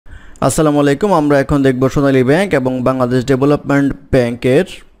আসসালামু আলাইকুম। আমরা এখন দেখব সোনালী ব্যাংক এবং বাংলাদেশ ডেভেলপমেন্ট ব্যাংকের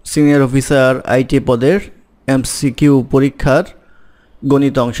সিনিয়র অফিসার আইটি পদের এমসিকিউ পরীক্ষার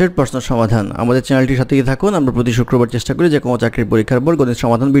গণিত অংশের প্রশ্ন সমাধান। আমাদের চ্যানেলটির সাথেই থাকুন। আমরা প্রতি শুক্রবার চেষ্টা করি যে কোনো চাকরির পরীক্ষার পর গণিত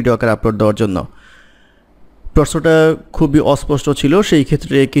সমাধান ভিডিও আকারে আপলোড দেওয়ার জন্য। প্রশ্নটা খুবই অস্পষ্ট ছিল, সেই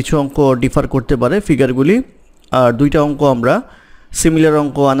ক্ষেত্রে কিছু অঙ্ক ডিফার করতে পারে ফিগারগুলি, আর দুইটা অঙ্ক আমরা সিমিলার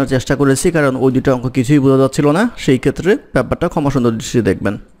অঙ্ক আনার চেষ্টা করেছি, কারণ ওই দুটো অঙ্ক কিছুই বোঝা যাচ্ছিল না। সেই ক্ষেত্রে ব্যাপারটা ক্ষমা সুন্দর দৃষ্টিতে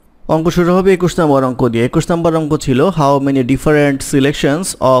দেখবেন। অঙ্ক শুরু হবে 21 নম্বর অঙ্ক দিয়ে। 21 নম্বর অঙ্ক ছিল how many different selections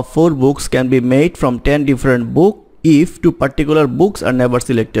of 4 books can be made from 10 different book if 2 particular books are never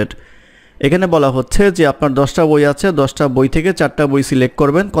selected. এখানে বলা হচ্ছে যে আপনার 10টা বই আছে, 10টা বই থেকে 4টা বই সিলেক্ট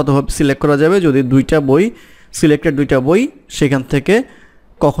করবেন। কতভাবে সিলেক্ট করা যাবে? যদি 2টা বই সিলেক্টেড, 2টা বই সেখান থেকে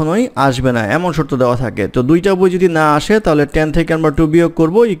কখনোই আসবে না এমন শর্ত দেওয়া থাকে। তো 2টা বই যদি না আসে তাহলে 10 থেকে আমরা 2 বিয়োগ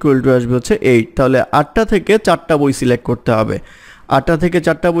করব, ইকুয়াল টু আসবে হচ্ছে 8। তাহলে 8টা থেকে 4টা বই সিলেক্ট করতে হবে। 8টা থেকে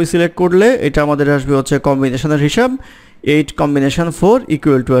 4টা বই সিলেক্ট করলে এটা আমাদের আসবে হচ্ছে কম্বিনেশনের হিসাব, 8 কম্বিনেশন 4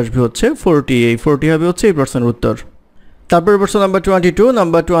 ইকুয়াল টু আসবে হচ্ছে 40। এই 40 হবে হচ্ছে এই প্রশ্নের উত্তর। তারপর প্রশ্ন নাম্বার 22।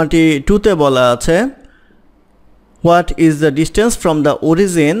 নাম্বার 22তে বলা আছে what is the distance from the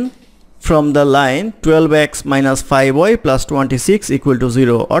origin from the line 12x minus 5y plus 26 equal to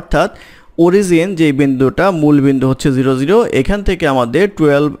 0। অর্থাৎ অরিজিন যে বিন্দুটা, মূল বিন্দু হচ্ছে 0 0, এখান থেকে আমাদের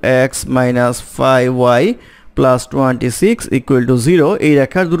 12x minus 5y plus 26 equal to 0 এই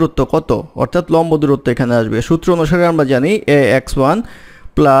রেখার দূরত্ব কত, অর্থাৎ লম্ব দূরত্ব এখানে আসবে। সূত্র অনুসারে আমরা জানি ax1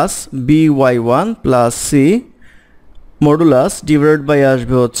 plus by1 plus c modulus divided by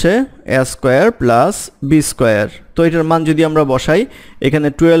আসবে হচ্ছে a square plus b square. তো এটার মান যদি আমরা বসাই, এখানে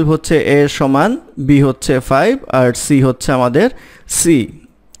 12 হচ্ছে a এর সমান, b হচ্ছে 5 আর c হচ্ছে আমাদের c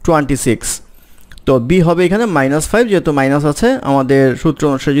 26। তো b হবে এখানে -5, যেহেতু মাইনাস আছে আমাদের সূত্র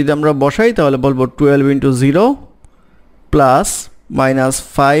অনুসারে যদি আমরা বসাই তাহলে বলবো 12 × 0 plus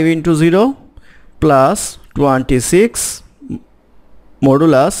 -5 × 0 plus 26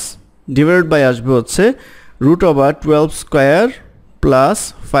 modulus divided by আসবে হচ্ছে √12 square plus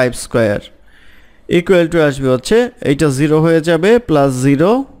 5 square equal to আসবে হচ্ছে এইটা 0 হয়ে যাবে, plus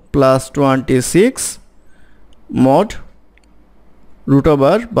 0 plus 26 mod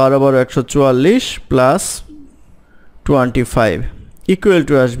 √12 144 plus 25 equal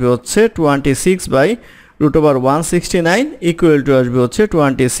to আসবে হচ্ছে 26/√169 ইকুয়াল টু আসবে হচ্ছে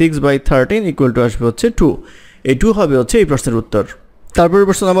 26/13 ইকুয়াল টু আসবে হচ্ছে 2। এই 2 হবে হচ্ছে এই প্রশ্নের উত্তর। তারপরে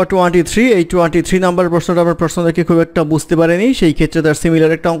প্রশ্ন নাম্বার 23। এই 23 নাম্বার প্রশ্নটা আমরা প্রশ্ন দেখে খুব একটা বুঝতে পারিনি, সেই ক্ষেত্রে তার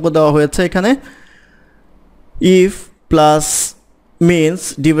সিমিলার একটা অঙ্ক দেওয়া হয়েছে এখানে। If plus means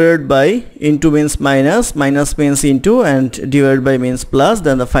divided by, into means minus, minus means into, and divided by means plus,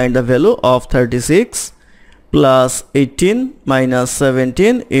 then find the value of 36 plus 18 minus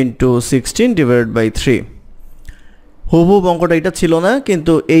 17 into 16 divided by 3। হুবহুব অঙ্কটা এটা ছিল না,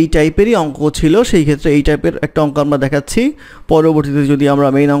 কিন্তু এই টাইপেরই অঙ্ক ছিল। সেই ক্ষেত্রে এই টাইপের একটা অঙ্ক আমরা দেখাচ্ছি। পরবর্তীতে যদি আমরা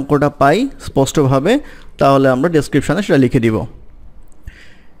মেইন অঙ্কটা পাই স্পষ্টভাবে তাহলে আমরা ডেসক্রিপশনে সেটা লিখে দিব।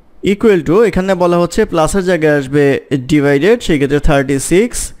 ইকুয়াল টু এখানে বলা হচ্ছে প্লাসের জায়গায় আসবে ডিভাইডেড, সেই ক্ষেত্রে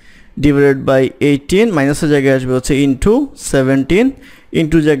 36 ডিভাইডেড বাই 18, মাইনাসের জায়গায় আসবে হচ্ছে ইন্টু 17,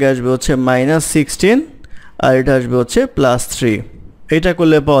 ইন্টু জায়গায় আসবে হচ্ছে -16, আর এটা আসবে হচ্ছে +3। এটা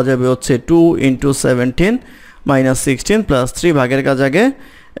করলে পাওয়া যাবে হচ্ছে 2 × 17 -16 +3, ভাগের কাজ আগে।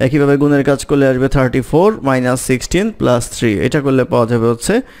 একইভাবে গুণের কাজ করলে আসবে 34 -16 +3, এটা করলে পাওয়া যাবে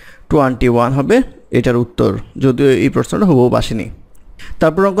হচ্ছে 21 হবে এটার উত্তর, যদিও এই প্রশ্নটা হুবহু আসেনি।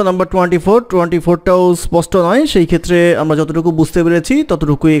 তারপর অঙ্ক নাম্বার 24টাও স্পষ্ট নয়, সেই ক্ষেত্রে আমরা যতটুকু বুঝতে পেরেছি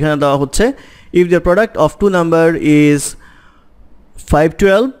ততটুকুই এখানে দেওয়া হচ্ছে। If the product of 2 number is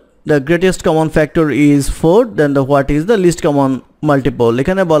 512, the greatest common factor is 4, then the what is the list common multiple.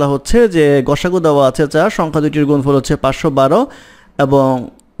 এখানে বলা হচ্ছে যে গসাগু দেওয়া আছে 4, সংখ্যা দুটির গুণফল হচ্ছে 512 এবং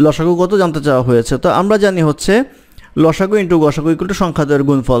লসাগু কত জানতে চাওয়া হয়েছে। তো আমরা জানি হচ্ছে লসাগু ইন্টু গসাগু ইকুয়াল টু সংখ্যা দ্বয়ের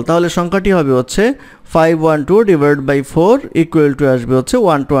গুণফল, তাহলে সংখ্যাটি হবে হচ্ছে 512 ডিভাইড বাই 4 ইকুয়াল টু আসবে হচ্ছে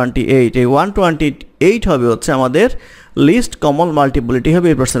 128। এই 128 হবে হচ্ছে আমাদের লিস্ট কমন মাল্টিপলিটি হবে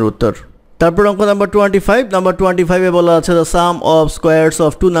এই প্রশ্নের উত্তর। তারপর অঙ্ক নাম্বার 25। নাম্বার 25 এ বলা আছে the some of squares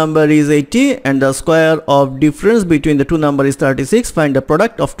of 2 number is 80 and the square of difference between the 2 number is 36, find the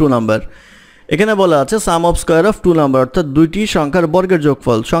product of 2 number. এখানে বলা আছে সাম অফ স্কোয়ার অফ 2 নাম্বার, অর্থাৎ দুইটি সংখ্যার বর্গের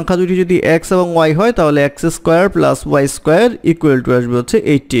যোগফল। সংখ্যা দুটি যদি x এবং y হয় তাহলে x square plus y square equal to আসবে হচ্ছে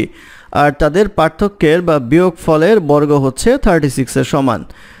 80, আর তাদের পার্থক্যের বা বিয়োগফলের বর্গ হচ্ছে 36 এর সমান।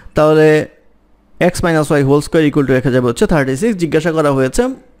 তাহলে x - y whole square equal to রেখে যাবে হচ্ছে 36। জিজ্ঞাসা করা হয়েছে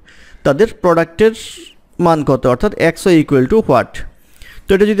তাদের প্রোডাক্টের মান কত, অর্থাৎ x y equal to what. তো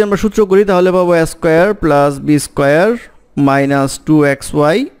এটা যদি আমরা সূত্র করি তাহলে পাবো a square plus b square minus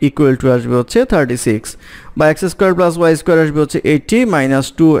 2xy equal to আসবে হচ্ছে 36, বা x square plus Y square আসবে হচ্ছে 80 মাইনাস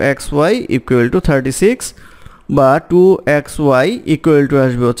 2xy ইকুয়াল টু 36, বা 2xy ইকুয়াল টু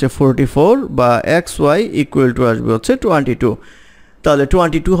আসবে হচ্ছে 44, বা xy ইকুয়াল টু আসবে হচ্ছে 22। তাহলে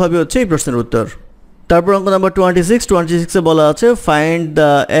 22 হবে হচ্ছে এই প্রশ্নের উত্তর। তারপর অঙ্ক নাম্বার 26 এ বলা আছে find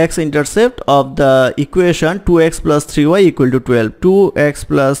the x intercept of the equation 2x plus 3y equal to 12। 2x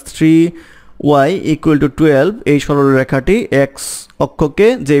plus 3y equal to 12 এই সরল রেখাটি এক্স অক্ষকে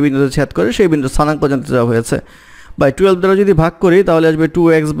যে বিন্দুতে ছেদ করে সেই বিন্দু স্থানাঙ্ক জানতে দেওয়া হয়েছে। বাই 12 দ্বারা যদি ভাগ করি তাহলে আসবে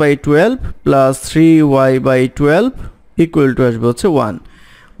 2x by 12 plus 3y by 12 equal to আসবে হচ্ছে 1,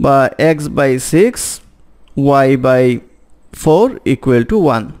 বা x by 6 y by 4 equal to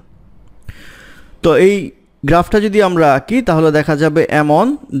 1। তো এই গ্রাফটা যদি আমরা আঁকি তাহলে দেখা যাবে এমন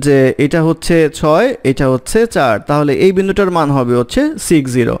যে এটা হচ্ছে 6, এটা হচ্ছে 4, তাহলে এই বিন্দুটার মান হবে হচ্ছে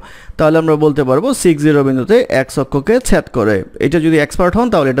 60। তাহলে আমরা বলতে পারবো 60 বিন্দুতে x অক্ষকে ছেদ করে। এটা যদি এক্সপার্ট হন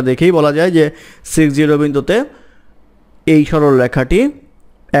তাহলে এটা দেখেই বলা যায় যে 60 বিন্দুতে এই সরল রেখাটি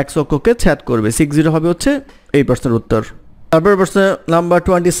x অক্ষকে ছেদ করবে। 60 হবে হচ্ছে এই প্রশ্নের উত্তর। তারপর প্রশ্ন নাম্বার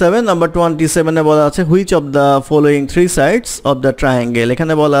 27 এ বলা আছে which of the following 3 sides of the triangle.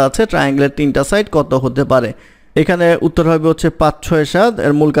 এখানে বলা আছে ট্রায়াঙ্গেলের 3টা সাইড কত হতে পারে। এখানে উত্তর হবে হচ্ছে 5, 6, 7।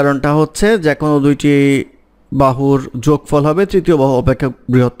 এর মূল কারণটা হচ্ছে যে কোনো দুইটি বাহুর যোগফল হবে তৃতীয় বাহু অপেক্ষা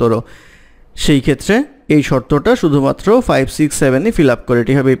বৃহত্তর। সেই ক্ষেত্রে এই শর্তটা শুধুমাত্র 5, 6, 7 ফিল আপ করে।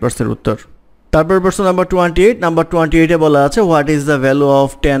 এটি হবে এই প্রশ্নের উত্তর। তারপর প্রশ্ন নাম্বার 28 এ বলা আছে what is the value of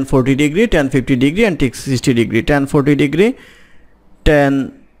tan 40 degree, tan 50 degree and tan 60 degree. tan 40 degree, tan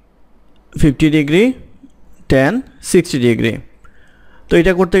 50 degree, tan 60 degree. তো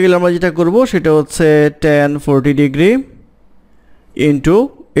এটা করতে গেলে আমরা যেটা করব সেটা হচ্ছে tan 40 ডিগ্রি ইন্টু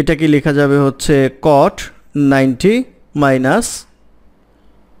এটাকে লেখা যাবে হচ্ছে cot 90 minus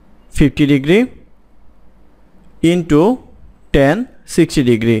 50 degree into tan 60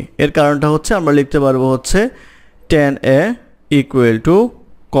 degree. এর কারণটা হচ্ছে আমরা লিখতে পারবো হচ্ছে tan a equal to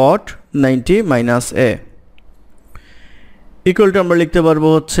cot 90 minus a equal to আমরা লিখতে পারবো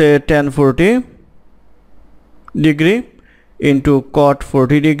হচ্ছে tan 40 degree into cot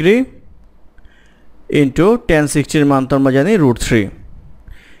 40 degree into tan 60 এর মান তো আমরা জানি √3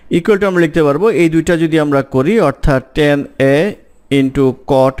 ইকুয়াল টু আমরা লিখতে পারবো এই দুইটা যদি আমরা করি অর্থাৎ tan a into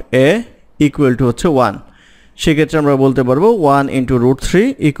cot a equal to হচ্ছে 1। সেক্ষেত্রে আমরা বলতে পারবো 1 ইন্টু √3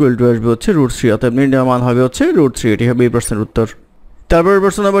 ইকুয়াল টু আসবে হচ্ছে √3, অর্থাৎ নির্ণয় মান হবে হচ্ছে √3। এটি হবে এই প্রশ্নের উত্তর। তারপর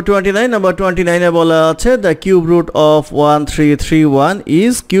প্রশ্ন নাম্বার 29 এ বলা আছে the cube root of 1331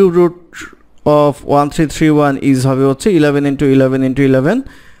 is, cube root of 1331 is হবে হচ্ছে 11 into 11 into 11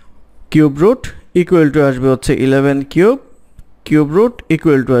 cube root equal to আসবে হচ্ছে 11 cube, cube root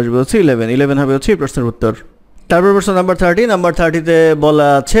equal to আসবে হচ্ছে 11 হবে হচ্ছে এই প্রশ্নের উত্তর। তারপর প্রশ্ন নাম্বার 30 বলা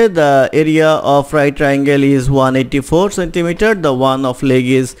আছে the area of right triangle is 184 centimetre, the one of leg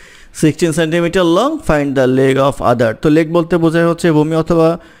is 16 centimetre long, find the leg of other. তো লেগ বলতে বোঝায় হচ্ছে ভূমি অথবা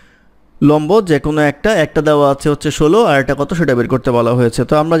লম্ব যে কোনো একটা দেওয়া আছে হচ্ছে 16 আর একটা কত সেটা বের করতে বলা হয়েছে।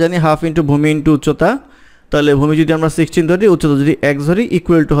 তো আমরা জানি হাফ ইন্টু ভূমি ইন্টু উচ্চতা, তাহলে ভূমি যদি আমরা 16 ধরি উচ্চতা যদি x ধরি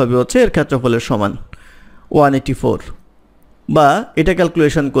ইকুয়াল টু হবে হচ্ছে এর ক্ষেত্রফলের সমান 184, বা এটা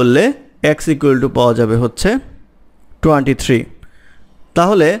ক্যালকুলেশন করলে x ইকুয়াল টু পাওয়া যাবে হচ্ছে 23।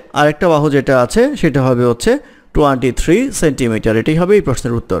 তাহলে আরেকটা বাহু যেটা আছে সেটা হবে হচ্ছে 23 সেন্টিমিটার। এটাই হবে এই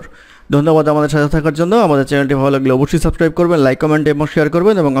প্রশ্নের উত্তর। ধন্যবাদ আমাদের সাথে থাকার জন্য। আমাদের চ্যানেলটি ভালো লাগলে অবশ্যই সাবস্ক্রাইব করবেন, লাইক কমেন্ট এবং শেয়ার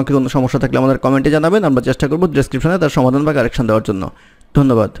করবেন, এবং অঙ্কে কোনো সমস্যা থাকলে আমাদের কমেন্টে জানাবেন। আমরা চেষ্টা করব ডেসক্রিপশনে তার সমাধান বা কারেকশন দেওয়ার জন্য।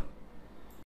 ধন্যবাদ।